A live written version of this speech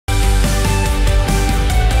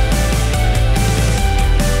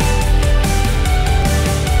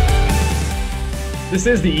This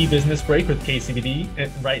is the e-business break with KCBD,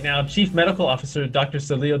 and right now, Chief Medical Officer Dr.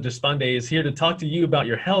 Salil Deshpande is here to talk to you about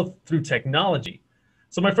your health through technology.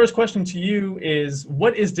 So my first question to you is,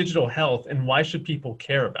 what is digital health and why should people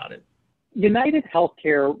care about it?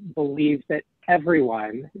 UnitedHealthcare believes that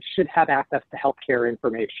everyone should have access to healthcare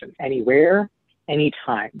information anywhere,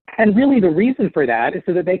 anytime. And really the reason for that is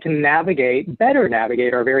so that they can better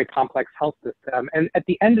navigate our very complex health system. And at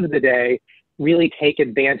the end of the day, really take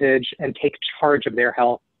advantage and take charge of their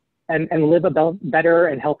health and live a better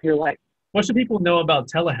and healthier life. What should people know about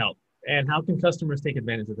telehealth and how can customers take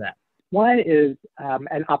advantage of that? One is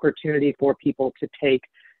an opportunity for people to take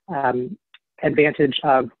advantage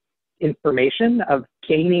of information, of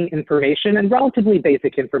gaining information and relatively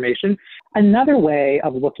basic information. Another way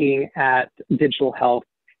of looking at digital health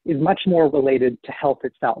is much more related to health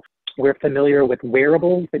itself. We're familiar with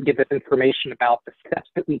wearables that give us information about the steps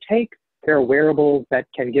that we take. There are wearables that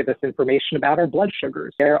can give us information about our blood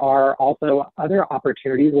sugars. There are also other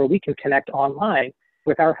opportunities where we can connect online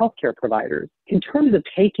with our healthcare providers. In terms of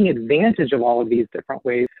taking advantage of all of these different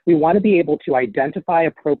ways, we want to be able to identify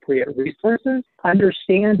appropriate resources,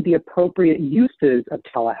 understand the appropriate uses of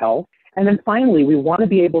telehealth, and then finally, we want to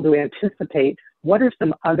be able to anticipate what are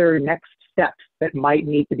some other next steps that might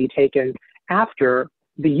need to be taken after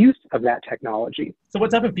the use of that technology. So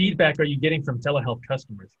what type of feedback are you getting from telehealth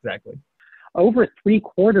customers exactly? Over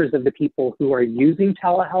 3/4 of the people who are using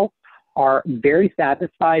telehealth are very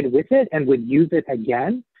satisfied with it and would use it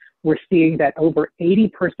again. We're seeing that over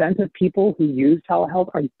 80% of people who use telehealth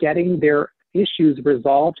are getting their issues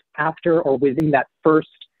resolved after or within that first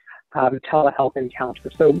telehealth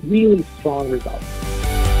encounter. So really strong results.